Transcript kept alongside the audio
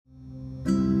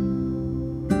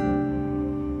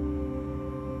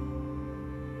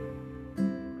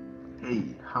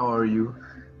are you?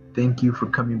 Thank you for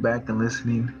coming back and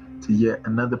listening to yet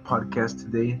another podcast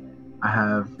today. I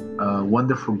have a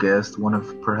wonderful guest, one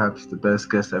of perhaps the best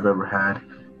guests I've ever had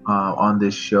on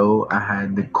this show. I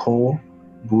had Nicole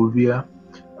Buvia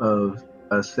of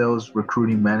a sales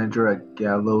recruiting manager at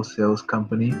Gallo Sales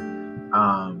Company.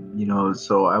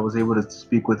 So I was able to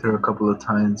speak with her a couple of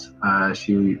times.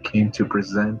 She came to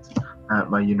present at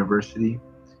my university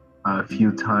a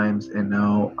few times, and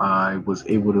now I was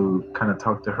able to kind of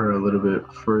talk to her a little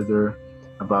bit further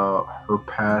about her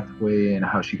pathway and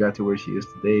how she got to where she is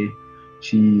today.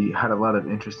 She had a lot of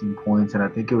interesting points, and I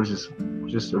think it was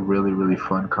just a really, really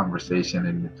fun conversation,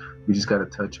 and we just got to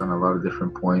touch on a lot of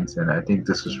different points. And I think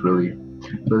this was really,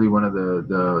 really one of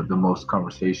the most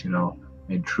conversational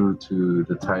and true to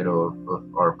the title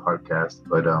of our podcast.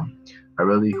 But I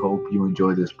really hope you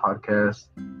enjoy this podcast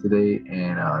today,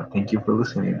 and thank you for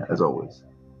listening. As always,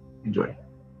 enjoy.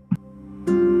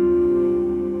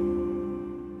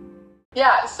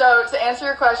 Yeah, so to answer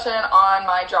your question on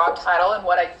my job title and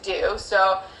what I do,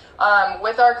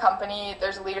 with our company,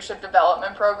 there's a leadership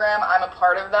development program. I'm a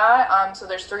part of that. So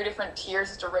there's 3 different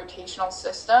tiers. It's a rotational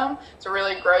system to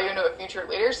really grow you into a future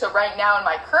leader. So right now in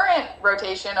my current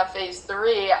rotation of phase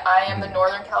 3, I am the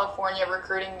Northern California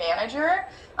recruiting manager.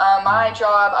 My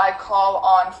job, I call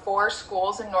on 4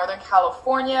 schools in Northern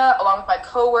California, along with my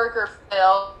coworker,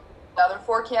 Phil, another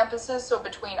 4 campuses. So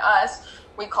between us,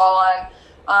 we call on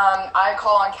I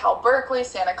call on Cal Berkeley,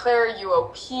 Santa Clara,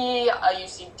 UOP,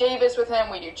 UC Davis with him.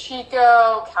 We do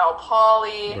Chico, Cal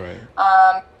Poly,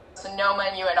 Sonoma,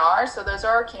 and UNR. So those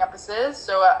are our campuses.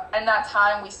 So in that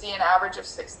time, we see an average of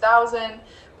 6,000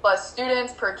 plus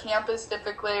students per campus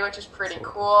typically, which is pretty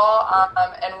cool.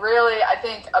 And really, I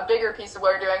think a bigger piece of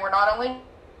what we're doing, we're not only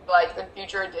like the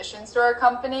future additions to our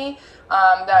company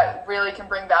that really can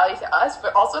bring value to us,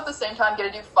 but also at the same time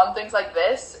get to do fun things like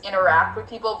this, interact with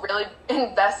people, really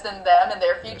invest in them and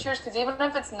their futures, because even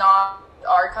if it's not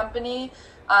our company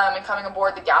and coming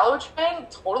aboard the Gallo train,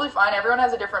 totally fine. Everyone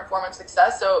has a different form of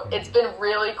success. So it's been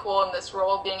really cool in this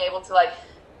role being able to like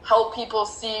help people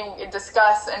see,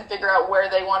 discuss, and figure out where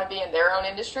they want to be in their own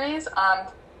industries. I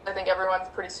think everyone's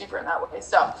pretty super in that way.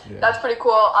 So that's pretty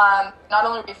cool. Not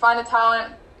only do we find a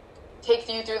talent, take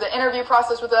you through the interview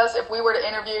process with us. If we were to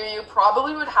interview you,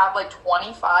 probably would have like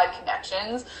 25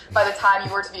 connections by the time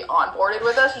you were to be onboarded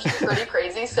with us, which is pretty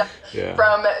crazy. So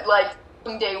from like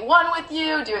day 1 with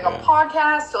you, doing a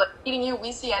podcast, to like meeting you,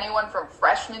 we see anyone from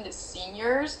freshmen to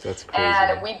seniors. That's crazy.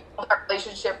 And we build our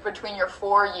relationship between your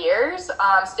 4 years.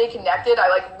 Stay connected. I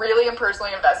like really am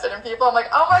personally invested in people. I'm like,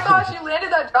 oh my gosh, you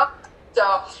landed that job.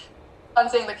 So fun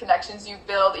seeing the connections you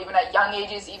build, even at young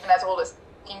ages, even as old as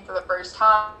for the first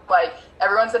time. Like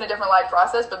everyone's in a different life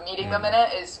process, but meeting them in it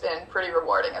has been pretty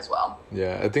rewarding as well.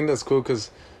 Yeah, I think that's cool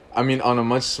because I mean on a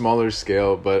much smaller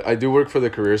scale, but I do work for the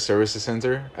Career Services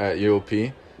Center at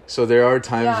UOP. So there are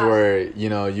times where, you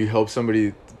know, you help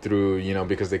somebody through, you know,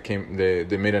 because they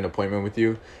made an appointment with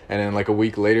you, and then like a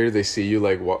week later they see you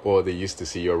like they used to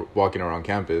see you walking around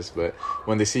campus, but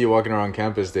when they see you walking around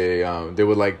campus, they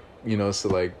would like, you know, so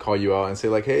like call you out and say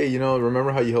like, hey, you know,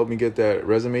 remember how you helped me get that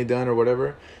resume done or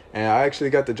whatever, and I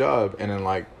actually got the job. And then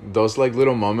like those like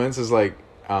little moments is like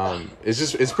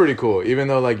it's pretty cool, even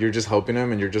though like you're just helping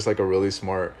them and you're just like a really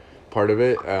smart part of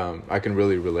it. I can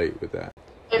really relate with that.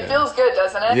 It feels good,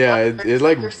 doesn't it? Yeah, it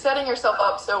like you're setting yourself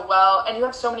up so well, and you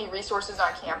have so many resources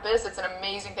on campus. It's an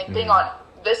amazing thing being on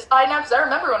this side now, because I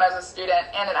remember when I was a student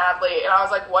and an athlete, and I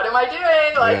was like, what am I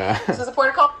doing? Like, this is the point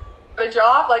of college. A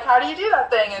job, like how do you do that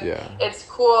thing? And it's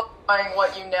cool knowing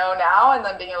what you know now and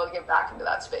then being able to get back into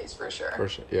that space for sure.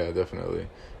 Yeah, definitely.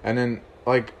 And then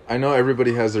like I know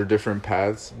everybody has their different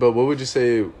paths, but what would you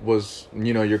say was,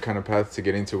 you know, your kind of path to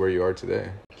getting to where you are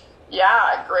today?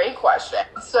 Yeah, great question.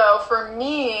 So for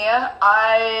me,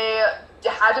 I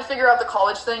had to figure out the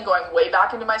college thing going way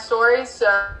back into my story.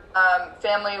 So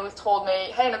family told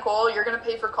me, hey, Nicole, you're going to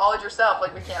pay for college yourself.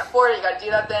 Like, we can't afford it. You got to do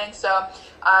that thing. So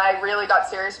I really got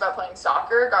serious about playing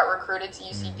soccer, got recruited to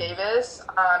UC Davis,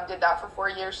 did that for 4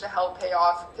 years to help pay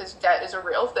off, because debt is a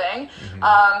real thing.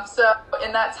 So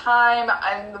in that time,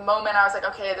 and the moment I was like,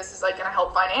 okay, this is like going to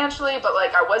help financially, but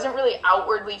like I wasn't really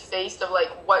outwardly faced of like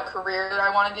what career that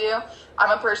I want to do.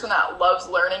 I'm a person that loves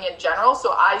learning in general.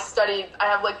 So I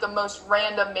have like the most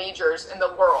random majors in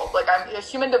the world. Like I'm a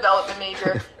human development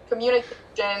major, communication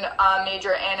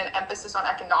major, and an emphasis on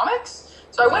economics.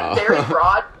 So I went very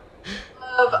broad.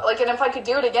 And if I could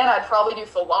do it again, I'd probably do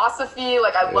philosophy.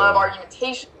 Like I love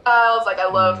argumentation styles. Like I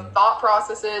love thought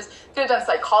processes. Could have done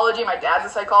psychology. My dad's a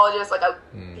psychologist. Like I love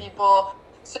people.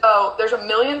 So there's a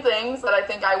million things that I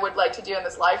think I would like to do in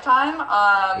this lifetime.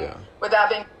 With that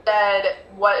being said,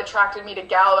 what attracted me to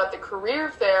Gallup at the career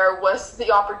fair was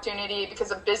the opportunity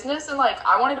because of business, and like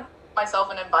I wanted to put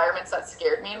myself in environments that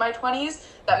scared me in my 20s,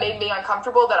 that made me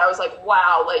uncomfortable, that I was like,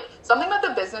 wow, like something about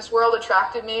the business world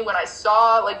attracted me when I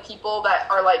saw like people that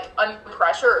are like under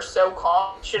pressure or so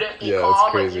calm, shouldn't be calm.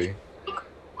 That's crazy. Like,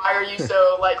 why are you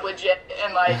so like legit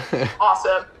and like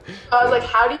awesome? So I was like,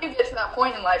 how do you get to that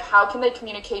point in life? How can they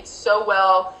communicate so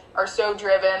well, are so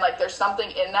driven? Like there's something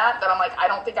in that I'm like, I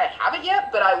don't think I have it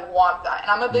yet, but I want that. And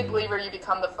I'm a big believer you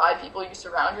become the 5 people you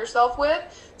surround yourself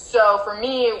with. So for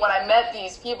me, when I met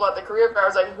these people at the career fair, I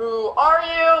was like, who are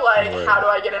you? Like, how do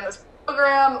I get in this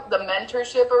program? The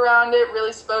mentorship around it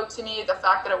really spoke to me. The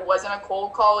fact that it wasn't a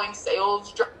cold calling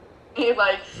sales job.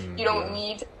 Like you don't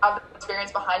need to have the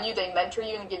experience behind you. They mentor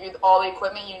you and give you all the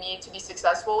equipment you need to be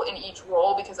successful in each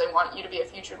role because they want you to be a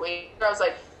future leader. I was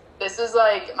like, this is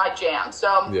like my jam.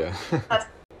 So that's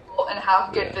cool. And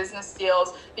have good business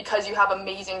deals because you have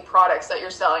amazing products that you're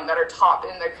selling that are top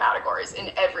in their categories, in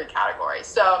every category.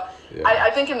 So I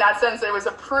think in that sense it was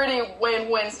a pretty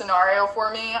win-win scenario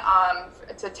for me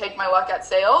to take my luck at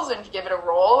sales and give it a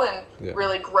roll and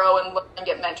really grow and learn and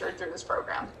get mentored through this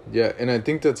program. Yeah, and I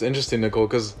think that's interesting, Nicole,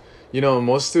 because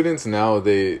most students now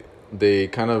they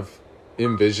kind of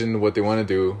envision what they want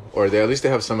to do, or at least they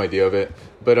have some idea of it.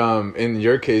 But in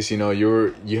your case,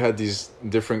 you had these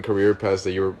different career paths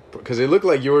that because it looked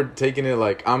like you were taking it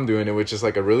like I'm doing it, which is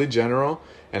like a really general,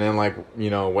 and then like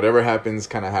whatever happens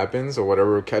kind of happens, or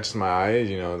whatever catches my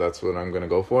eye, that's what I'm gonna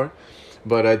go for.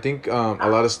 But I think a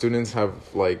lot of students have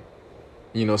like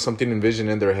something envisioned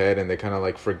in their head, and they kind of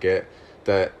like forget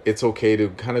that it's okay to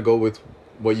kind of go with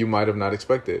what you might have not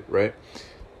expected, right?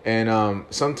 And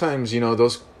sometimes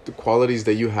those qualities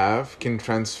that you have can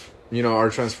are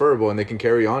transferable, and they can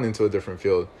carry on into a different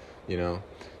field,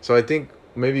 So I think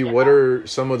maybe what are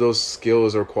some of those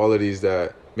skills or qualities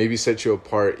that maybe set you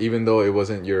apart, even though it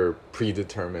wasn't your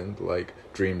predetermined like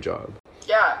dream job?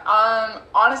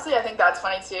 Honestly, I think that's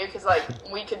funny too, because like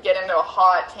we could get into a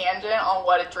hot tangent on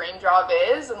what a dream job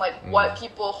is and like what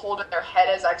people hold in their head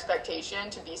as expectation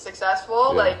to be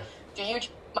successful. Like, do you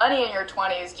money in your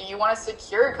 20s? Do you want a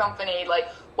secure company? Like,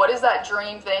 what is that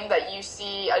dream thing that you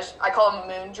see? I call them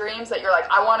moon dreams, that you're like,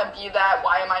 I want to be that.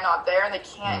 Why am I not there? And they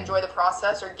can't enjoy the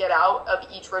process or get out of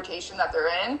each rotation that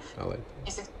they're in. I like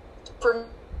that. For me,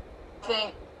 I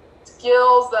think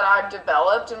skills that I've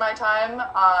developed in my time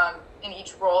in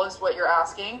each role is what you're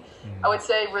asking. I would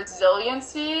say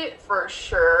resiliency for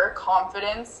sure.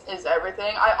 Confidence is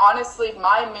everything. I honestly,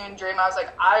 my moon dream, I was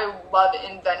like, I love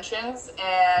inventions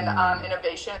and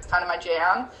innovation. It's kind of my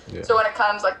jam. So when it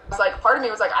comes, like, it's like part of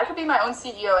me was like, I could be my own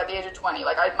CEO at the age of 20.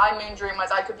 Like my moon dream was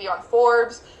I could be on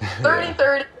Forbes,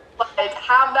 30-30, like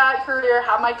have that career,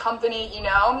 have my company, and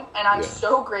I'm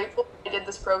so grateful I did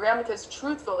this program because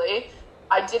truthfully,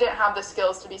 I didn't have the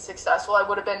skills to be successful. I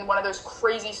would have been one of those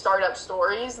crazy startup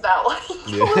stories that like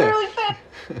literally fit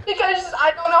because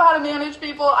I don't know how to manage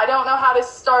people. I don't know how to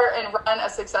start and run a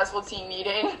successful team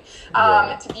meeting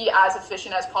to be as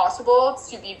efficient as possible,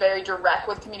 to be very direct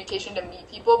with communication, to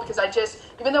meet people, because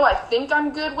even though I think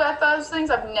I'm good with those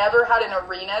things, I've never had an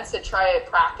arena to try to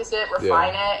practice it,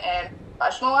 refine it, and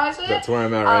professionalize it. That's where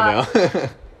I'm at right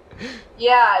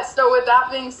now. So with that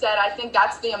being said, I think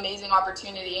that's the amazing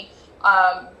opportunity.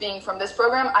 Being from this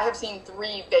program, I have seen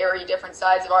 3 very different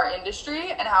sides of our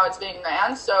industry and how it's being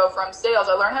ran. So from sales,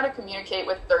 I learned how to communicate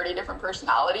with 30 different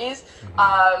personalities.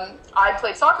 I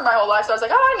played soccer my whole life, so I was like,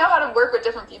 I know how to work with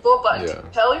different people, but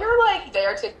until you're like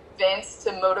there to convince,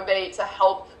 to motivate, to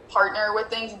help partner with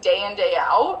things day in, day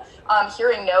out,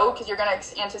 hearing no, because you're going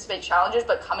to anticipate challenges,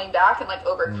 but coming back and like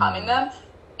overcoming them.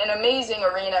 An amazing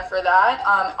arena for that.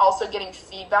 Also getting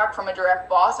feedback from a direct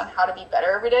boss on how to be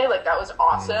better every day. Like that was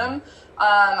awesome.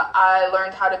 I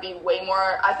learned how to be way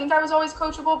more, I think I was always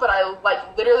coachable, but I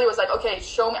like literally was like, okay,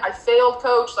 show me, I failed,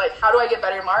 coach. Like, how do I get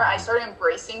better tomorrow? I started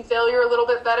embracing failure a little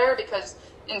bit better because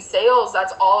in sales,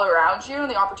 that's all around you.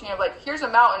 And the opportunity of like, here's a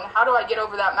mountain. How do I get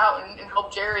over that mountain and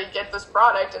help Jerry get this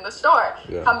product in the store?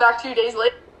 Come back 2 days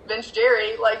later, bench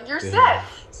Jerry, like you're set.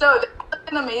 So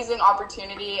that's an amazing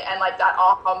opportunity, and like that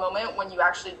aha moment when you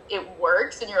actually, it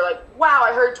works and you're like, wow,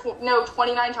 I heard no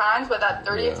 29 times, but that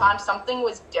 30th time something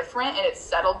was different and it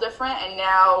settled different, and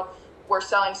now we're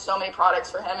selling so many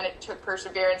products for him, and it took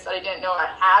perseverance that I didn't know I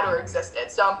had or existed.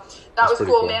 So that was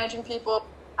cool. Managing people,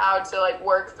 how to like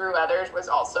work through others was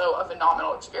also a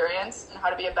phenomenal experience, and how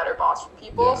to be a better boss for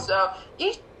people. So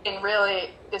each thing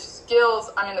really, the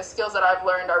skills that I've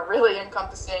learned are really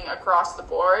encompassing across the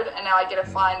board, and now I get to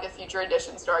find the future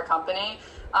additions to our company.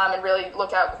 and really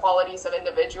look at qualities of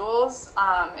individuals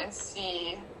and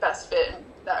see best fit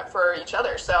that for each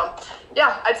other. So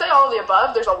yeah, I'd say all of the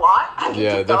above. There's a lot. I can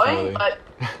keep definitely. going, but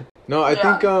no, I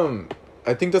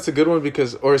think that's a good one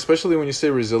because, or especially when you say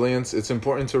resilience, it's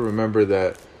important to remember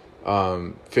that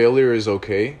failure is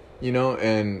okay, you know,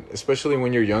 and especially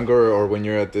when you're younger or when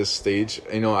you're at this stage,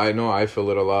 you know I feel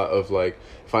it a lot of like,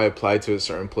 if I apply to a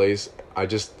certain place, I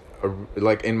just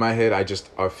like in my head,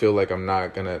 I feel like I'm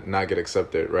not gonna not get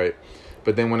accepted, right?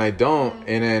 But then when I don't,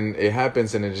 and then it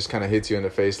happens and it just kind of hits you in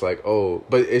the face like, oh,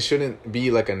 but it shouldn't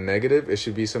be like a negative. It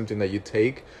should be something that you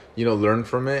take, you know, learn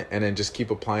from it and then just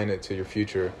keep applying it to your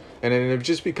future. And then it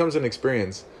just becomes an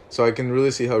experience. So I can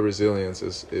really see how resilience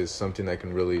is something that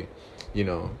can really, you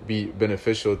know, be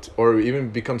beneficial or even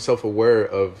become self-aware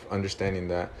of understanding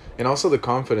that. And also the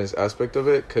confidence aspect of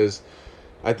it, because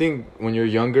I think when you're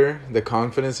younger, the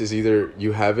confidence is either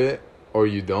you have it or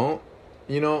you don't,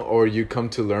 you know, or you come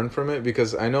to learn from it.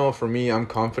 Because I know for me, I'm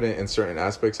confident in certain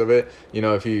aspects of it. You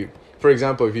know, for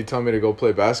example, if you tell me to go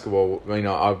play basketball, you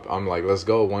know, I'm like, let's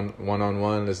go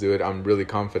one-on-one, let's do it. I'm really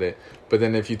confident. But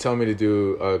then if you tell me to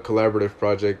do a collaborative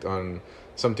project on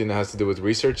something that has to do with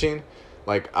researching,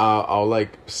 like I'll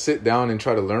like sit down and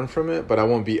try to learn from it, but I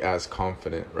won't be as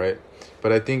confident, right?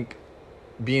 But I think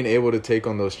being able to take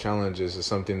on those challenges is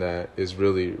something that is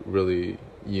really, really,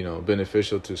 you know,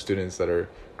 beneficial to students that are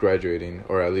graduating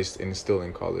or at least still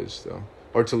in college still,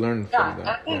 or to learn from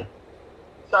that.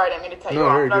 Sorry, I didn't mean to cut you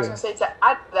off, but I was going to say, to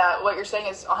add to that, what you're saying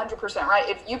is 100% right.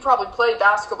 If you probably play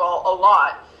basketball a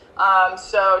lot,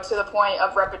 so to the point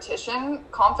of repetition,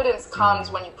 confidence comes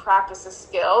when you practice a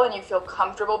skill and you feel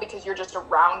comfortable because you're just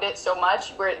around it so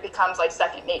much where it becomes like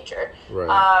second nature.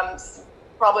 Right.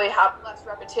 Probably have less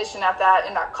repetition at that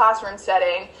in that classroom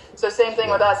setting. So same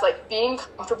thing with us, like being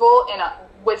comfortable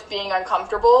with being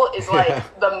uncomfortable is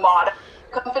like the motto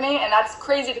company, and that's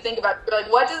crazy to think about. You're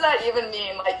like, what does that even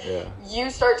mean? Like you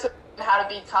start to learn how to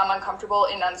become uncomfortable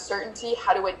in uncertainty,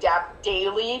 how to adapt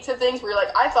daily to things where you're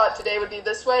like, I thought today would be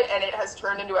this way and it has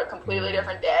turned into a completely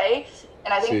different day.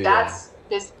 And I think that's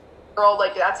this world,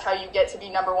 like that's how you get to be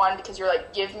number one, because you're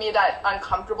like, give me that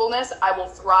uncomfortableness, I will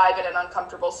thrive in an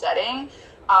uncomfortable setting.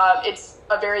 It's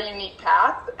a very unique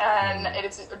path, and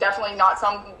it's definitely not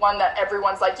someone that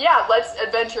everyone's like, yeah, let's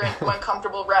adventure into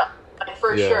uncomfortable realm, like,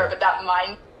 for sure. But that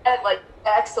mindset, like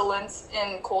excellence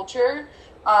in culture,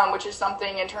 which is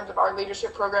something in terms of our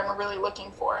leadership program we're really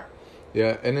looking for.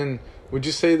 Yeah, and then would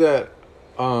you say that,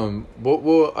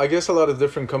 well, I guess a lot of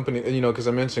different companies, you know, because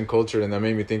I mentioned culture, and that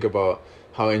made me think about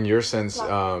how in your sense,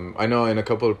 I know in a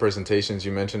couple of presentations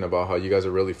you mentioned about how you guys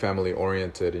are really family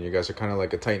oriented and you guys are kind of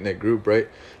like a tight-knit group, right?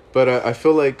 But I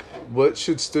feel like what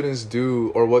should students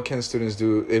do, or what can students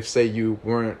do if, say, you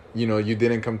weren't, you know, you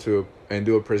didn't come to and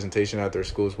do a presentation at their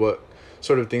schools? What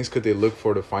sort of things could they look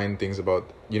for to find things about,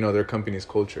 you know, their company's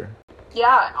culture?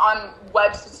 Yeah, on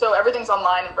so everything's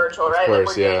online and virtual, right? Course,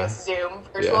 like we're doing Zoom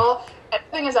virtual.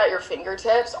 Everything is at your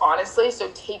fingertips, honestly. So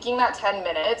taking that 10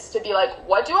 minutes to be like,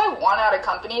 what do I want out of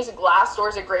companies? Glassdoor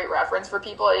is a great reference for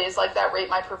people. It is like that Rate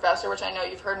My Professor, which I know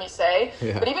you've heard me say.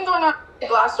 But even going on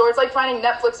Glassdoor, it's like finding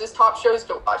Netflix's top shows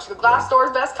to watch, the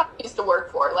Glassdoor's best companies to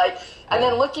work for. Like, and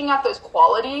then looking at those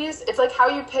qualities, it's like how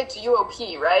you picked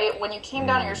UOP, right? When you came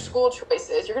down to your school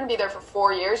choices, you're going to be there for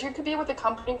 4 years. You could be with a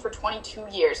company for 22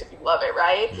 years if you love it,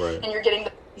 right? And you're getting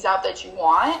the out that you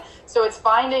want. So it's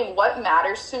finding what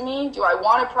matters to me. Do I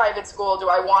want a private school? Do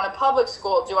I want a public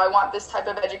school? Do I want this type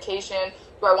of education?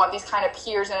 Do I want these kind of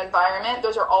peers and environment?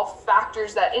 Those are all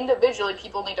factors that individually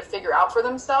people need to figure out for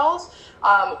themselves.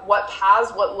 What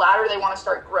paths, what ladder they want to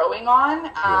start growing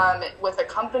on with a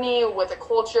company, with a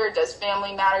culture. Does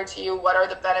family matter to you? What are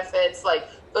the benefits? Like,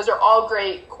 those are all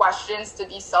great questions to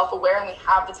be self-aware, and we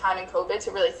have the time in COVID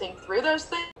to really think through those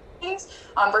things.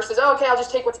 Versus, okay, I'll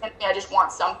just take what's in me, I just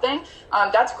want something.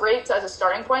 That's great as a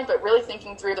starting point, but really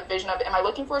thinking through the vision of, am I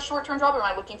looking for a short-term job, or am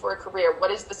I looking for a career? What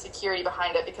is the security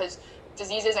behind it? Because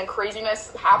diseases and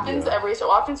craziness happens every so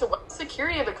often. So what's the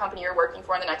security of the company you're working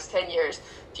for in the next 10 years?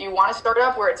 Do you want a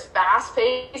startup where it's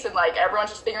fast-paced and like everyone's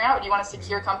just figuring out? Or do you want a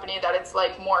secure company that it's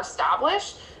like more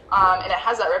established and it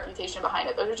has that reputation behind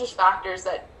it? Those are just factors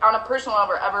that on a personal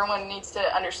level everyone needs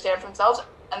to understand for themselves.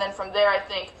 And then from there, I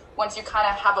think once you kind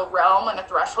of have a realm and a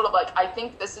threshold of like, I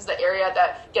think this is the area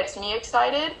that gets me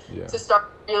excited, to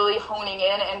start really honing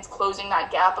in and closing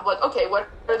that gap of like, okay, what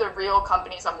are the real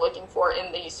companies I'm looking for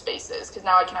in these spaces? Because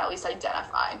now I can at least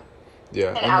identify.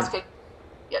 And ask it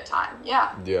at time.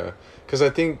 Yeah, because I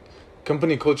think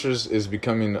company cultures is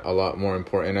becoming a lot more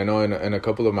important. I know in a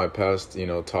couple of my past, you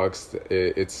know, talks,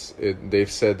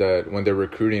 they've said that when they're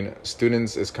recruiting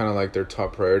students, it's kind of like their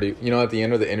top priority. You know, at the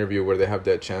end of the interview where they have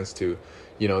that chance to,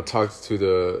 talk to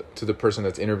the person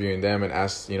that's interviewing them and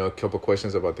ask, a couple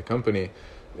questions about the company,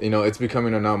 it's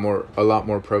becoming a lot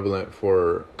more prevalent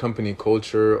for company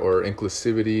culture or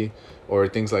inclusivity or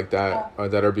things like that,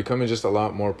 that are becoming just a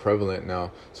lot more prevalent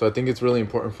now. So I think it's really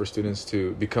important for students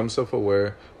to become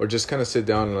self-aware, or just kind of sit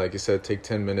down and, like you said, take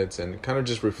 10 minutes and kind of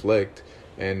just reflect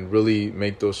and really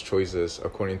make those choices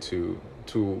according to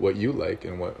what you like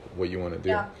and what you want to do.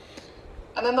 Yeah.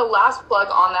 And then the last plug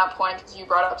on that point, because you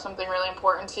brought up something really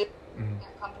important too,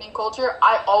 company culture,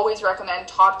 I always recommend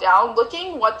top down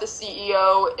looking what the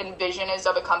CEO and vision is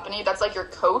of a company. That's like your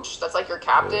coach, that's like your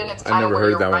captain. It's kind I never of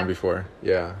where heard that one before.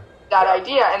 Yeah. That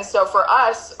idea. And so for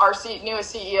us, our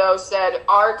newest CEO said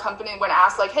our company, when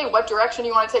asked like, hey, what direction do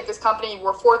you want to take this company?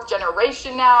 We're 4th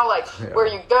generation now. Like, where are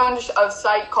you going? A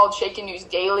site called Shaken News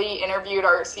Daily interviewed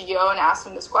our CEO and asked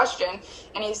him this question.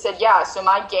 And he said, yeah, so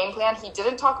my game plan, he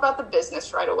didn't talk about the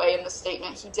business right away in the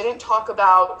statement. He didn't talk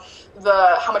about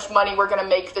how much money we're going to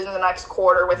make in the next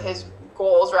quarter with his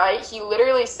goals, right? He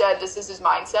literally said this is his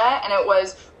mindset, and it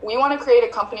was, we want to create a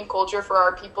company culture for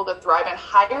our people to thrive and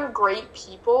hire great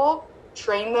people,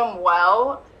 train them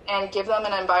well, and give them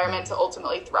an environment to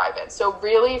ultimately thrive in. So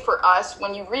really for us,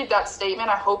 when you read that statement,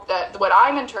 I hope that what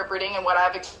I'm interpreting and what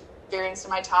I've experienced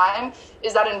in my time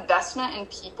is that investment in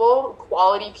people,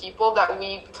 quality people, that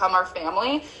we become our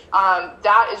family.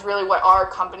 That is really what our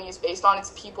company is based on.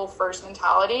 It's people first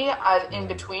mentality in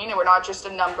between, and we're not just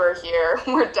a number here.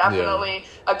 We're definitely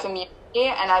a community.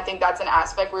 And I think that's an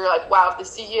aspect where you're like, wow, if the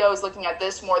CEO is looking at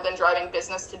this more than driving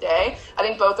business today, I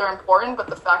think both are important. But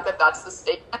the fact that that's the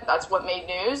statement, that's what made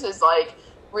news, is like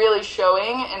really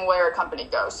showing in where a company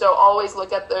goes. So always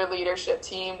look at their leadership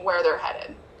team, where they're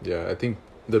headed. Yeah, I think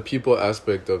the people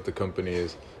aspect of the company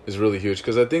is really huge,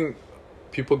 because I think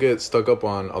people get stuck up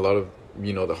on a lot of,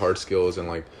 the hard skills and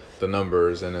like the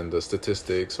numbers and then the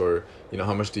statistics, or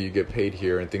how much do you get paid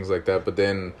here and things like that. But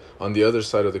then on the other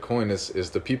side of the coin is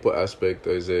the people aspect.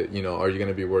 Is it, are you going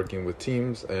to be working with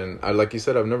teams? And like you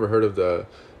said, I've never heard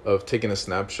of taking a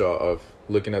snapshot of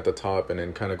looking at the top and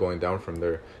then kind of going down from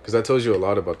there, because that tells you a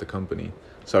lot about the company.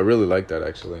 So I really like that,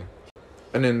 actually.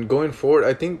 And then going forward,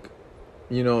 I think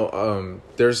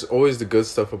there's always the good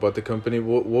stuff about the company.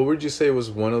 What would you say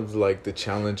was one of like the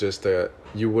challenges that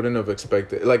you wouldn't have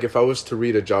expected? Like if I was to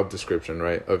read a job description,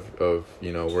 right, of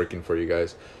working for you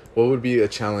guys, what would be a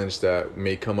challenge that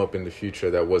may come up in the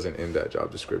future that wasn't in that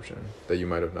job description that you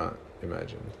might have not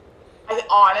imagined?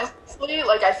 Honestly,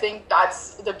 I think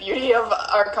that's the beauty of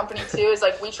our company too, is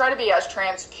like we try to be as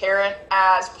transparent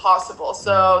as possible.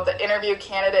 So the interview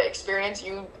candidate experience,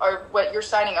 what you're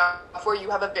signing up for, you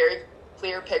have a very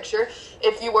clear picture.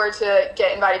 If you were to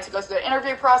get invited to go through the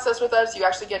interview process with us, you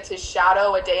actually get to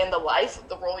shadow a day in the life of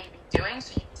the role you'd be doing,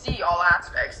 so you see all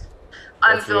aspects,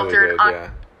 unfiltered, really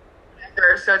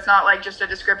good, so it's not like just a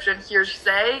description, here's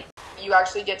say. You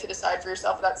actually get to decide for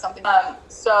yourself if that's something.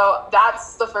 So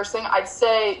that's the first thing. I'd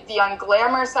say the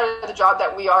unglamorous side of the job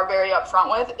that we are very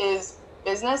upfront with is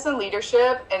business and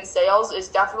leadership and sales is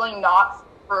definitely not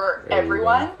for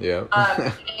everyone. Yeah.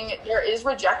 And there is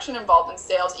rejection involved in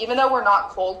sales. Even though we're not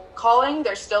cold calling,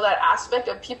 there's still that aspect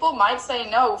of people might say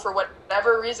no for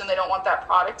whatever reason. They don't want that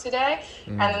product today.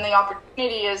 And then the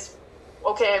opportunity is,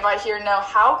 okay, if I hear no,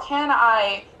 how can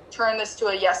I turn this to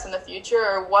a yes in the future?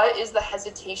 Or what is the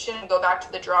hesitation, and go back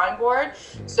to the drawing board?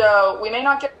 So we may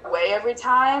not get away every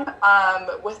time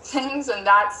with things, and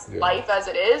that's life as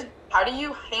it is. How do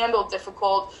you handle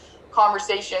difficult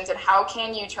conversations, and how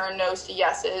can you turn no's to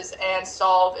yeses and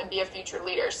solve and be a future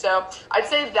leader? So I'd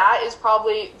say that is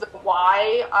probably the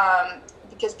why,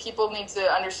 because people need to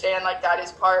understand that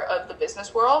is part of the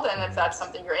business world, and if that's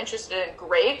something you're interested in,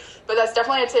 great. But that's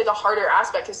definitely, I'd say, the harder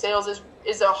aspect, because sales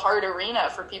is a hard arena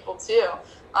for people too.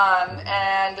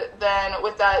 And then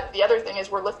with that, the other thing is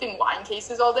we're lifting wine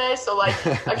cases all day, so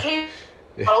occasionally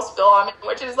bottle spill on me,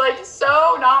 which is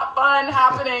so not fun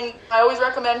happening. I always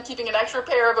recommend keeping an extra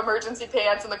pair of emergency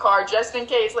pants in the car just in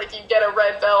case you get a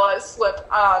red Bella slip,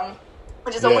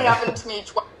 which has only happened to me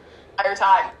twice the entire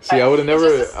time. See, I would have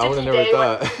never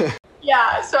thought.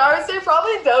 Yeah, so I would say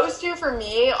probably those two for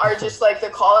me are just the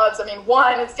call outs. I mean,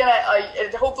 one, it's gonna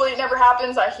hopefully it never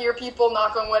happens. I hear people,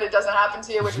 knock on wood, it doesn't happen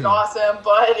to you, which is awesome.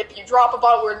 But if you drop a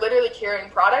bottle, we're literally carrying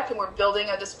product and we're building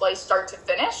a display start to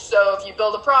finish. So if you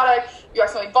build a product, you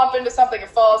accidentally bump into something, it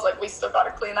falls, we still got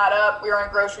to clean that up. We're in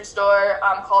a grocery store,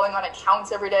 calling on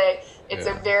accounts every day. It's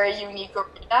a very unique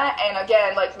arena. And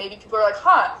again, maybe people are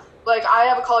like I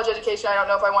have a college education. I don't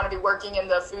know if I want to be working in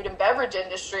the food and beverage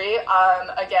industry.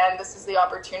 Again, this is the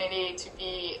opportunity to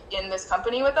be in this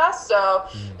company with us. So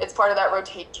it's part of that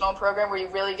rotational program where you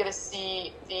really get to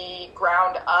see the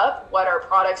ground up, what our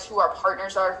products, who our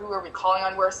partners are, who are we calling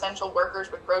on. We're essential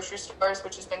workers with grocery stores,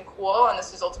 which has been cool. And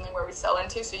this is ultimately where we sell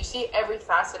into. So you see every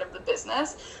facet of the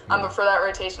business. But for that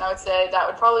rotation, I would say that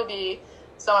would probably be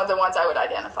some of the ones I would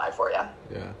identify for you.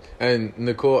 Yeah. And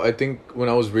Nicole, I think when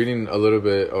I was reading a little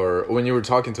bit, or when you were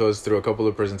talking to us through a couple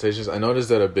of presentations, I noticed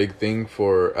that a big thing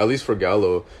for, at least for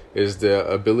Gallo, is the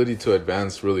ability to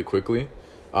advance really quickly.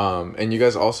 And you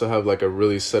guys also have like a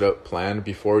really set up plan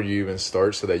before you even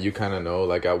start, so that you kind of know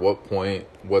like at what point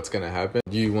what's going to happen.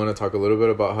 Do you want to talk a little bit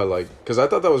about how, like, because I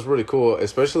thought that was really cool,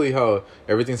 especially how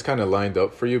everything's kind of lined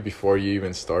up for you before you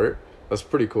even start. That's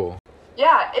pretty cool.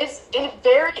 Yeah, it's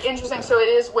very interesting. So it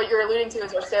is what you're alluding to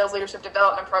is our sales leadership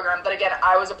development program that, again,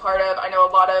 I was a part of. I know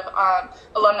a lot of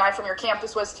alumni from your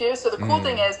campus was too. So the cool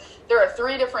thing is there are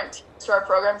 3 different teams to our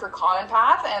program for Common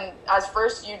Path. And as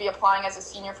first, you'd be applying as a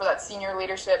senior for that senior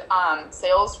leadership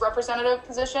sales representative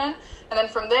position. And then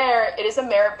from there, it is a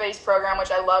merit-based program, which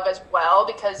I love as well,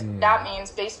 because that means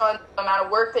based on the amount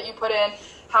of work that you put in,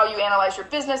 how you analyze your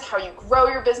business, how you grow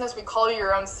your business. We call you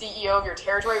your own CEO of your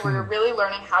territory, where you're really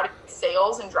learning how to do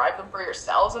sales and drive them for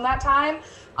yourselves in that time.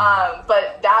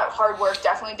 But that hard work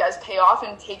definitely does pay off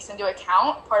and takes into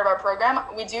account part of our program.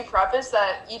 We do preface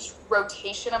that each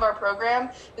rotation of our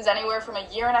program is anywhere from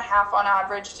 1.5 years on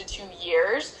average to 2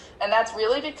 years. And that's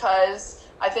really because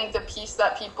I think the piece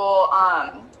that people,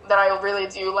 that I really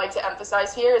do like to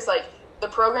emphasize here is like, the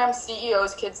program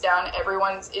CEOs, kids down,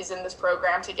 everyone is in this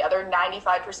program together.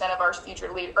 95% of our future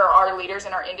our leaders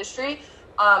in our industry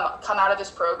come out of this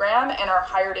program and are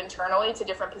hired internally to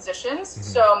different positions.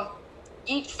 So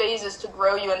each phase is to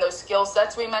grow you in those skill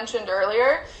sets we mentioned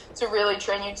earlier, to really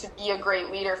train you to be a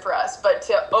great leader for us. But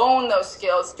to own those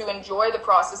skills, to enjoy the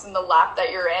process and the lap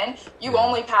that you're in, you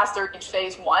only pass through each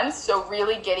phase once. So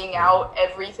really getting out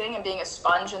everything and being a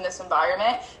sponge in this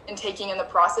environment and taking in the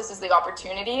process is the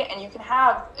opportunity. And you can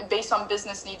have, based on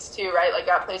business needs too, right? Like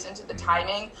that plays into the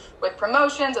timing with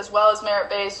promotions as well as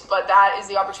merit-based, but that is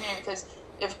the opportunity, because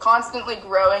if constantly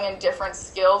growing in different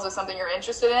skills is something you're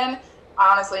interested in,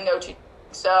 I honestly know two.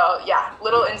 So yeah,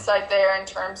 little insight there in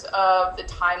terms of the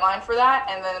timeline for that,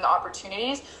 and then the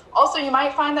opportunities. Also, you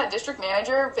might find that district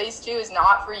manager phase 2 is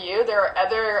not for you. There are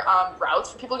other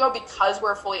routes for people to go, because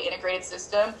we're a fully integrated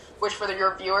system, which for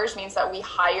your viewers means that we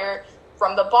hire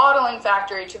from the bottling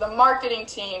factory to the marketing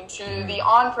team to the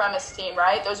on-premise team,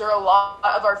 right? Those are a lot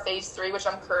of our phase 3, which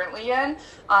I'm currently in.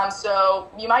 So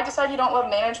you might decide you don't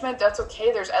love management. That's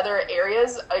okay. There's other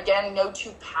areas. Again, no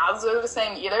 2 paths are the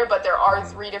same either, but there are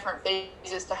 3 different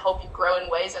phases to help you grow in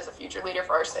ways as a future leader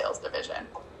for our sales division.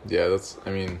 Yeah, that's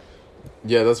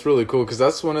really cool, because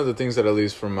that's one of the things that, at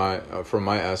least from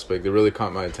my aspect, it really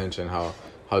caught my attention, how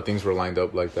things were lined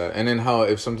up like that. And then how,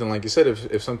 if something, like you said,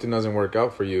 if something doesn't work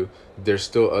out for you, there's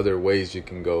still other ways you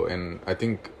can go. And I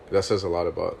think that says a lot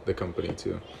about the company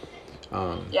too.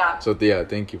 So yeah,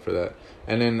 thank you for that.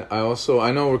 And then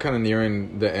I know we're kind of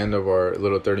nearing the end of our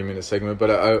little 30-minute segment, but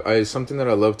I something that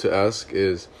I love to ask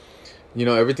is,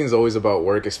 everything's always about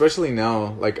work, especially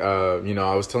now. Like, I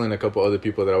was telling a couple other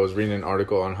people that I was reading an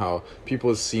article on how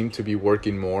people seem to be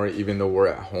working more even though we're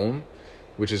at home,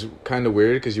 which is kind of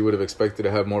weird, because you would have expected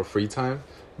to have more free time.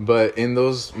 But in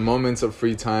those moments of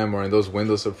free time, or in those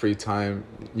windows of free time,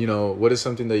 what is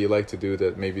something that you like to do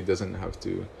that maybe doesn't have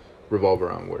to revolve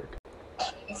around work?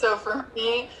 So for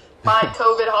me, my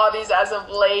COVID hobbies as of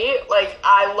late, like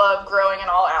I love growing in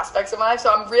all aspects of my life.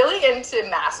 So I'm really into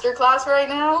masterclass right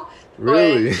now.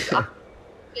 Really?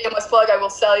 Shameless plug, I will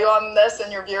sell you on this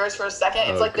and your viewers for a second.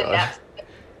 It's the Netflix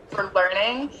for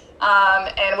learning.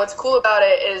 And what's cool about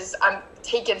it is I'm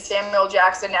taking Samuel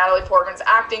Jackson, Natalie Portman's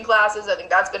acting classes. I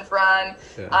think that's been fun.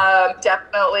 Yeah.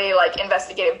 Definitely like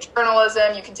investigative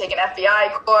journalism. You can take an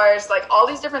FBI course, like all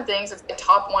these different things. It's the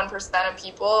top 1% of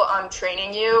people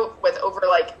training you with over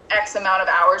like X amount of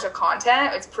hours of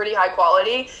content. It's pretty high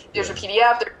quality. There's a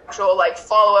PDF, there's actual like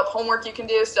follow-up homework you can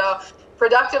do. So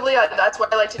productively, that's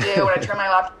what I like to do when I turn my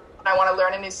laptop and I want to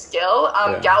learn a new skill.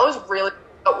 Gallo's really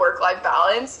about work-life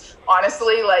balance.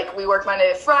 Honestly, like we work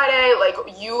Monday to Friday. Like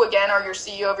you again are your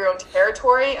CEO of your own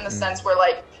territory in the sense where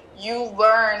like you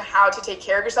learn how to take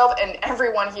care of yourself, and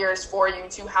everyone here is for you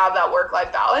to have that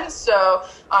work-life balance. So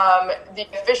the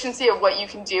efficiency of what you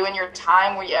can do in your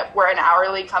time, we're an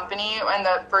hourly company in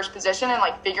the first position, and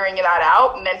like figuring that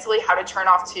out mentally, how to turn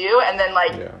off too, and then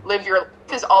like live your life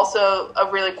is also a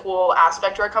really cool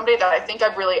aspect to our company that I think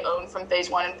I've really owned from phase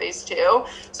 1 and phase 2.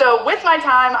 So with my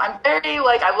time, I'm very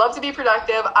like, I love to be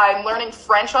productive. I'm learning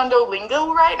French on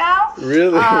Duolingo right now.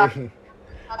 Really?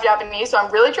 Japanese, so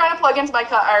I'm really trying to plug into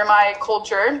my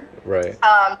culture, right?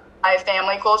 My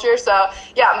family culture. So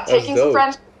yeah, I'm taking some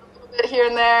French a little bit here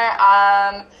and there.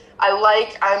 I'm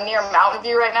near Mountain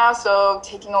View right now, so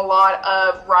taking a lot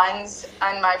of runs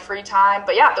in my free time.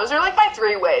 But yeah, those are like my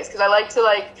 3 ways, because I like to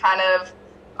like kind of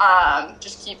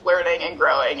just keep learning and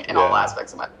growing in all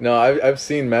aspects of my life. No, I've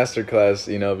seen masterclass,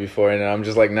 before, and I'm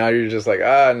just like, now you're just like,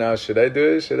 no, should I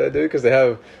do it? Because they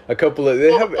have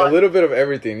they have a little bit of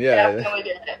everything. Yeah. Definitely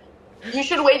did it. You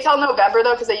should wait till November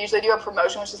though, because they usually do a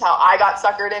promotion, which is how I got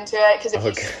suckered into it. Because if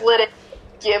you split it,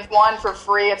 give one for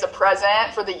free, it's a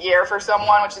present for the year for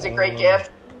someone, which is a great gift.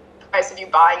 Price of you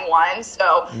buying one,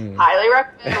 so highly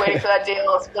recommend waiting for that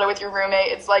deal. Split it with your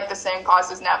roommate. It's like the same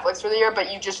cost as Netflix for the year, but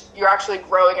you're actually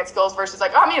growing in skills versus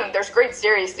like, there's great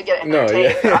series to get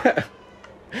entertained,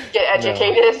 get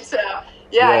educated. No. So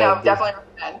definitely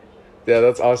recommend. Yeah,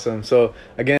 that's awesome. So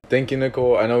again, thank you,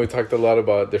 Nicole. I know we talked a lot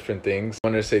about different things. I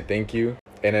wanted to say thank you.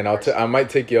 And then I might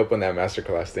take you up on that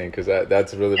masterclass thing, because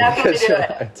that's really definitely do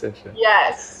it. Attention.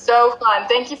 Yes, so fun.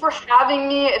 Thank you for having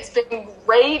me. It's been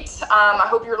great. I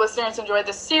hope your listeners enjoyed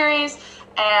this series,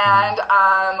 and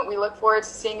we look forward to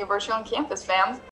seeing you virtually on campus, fam.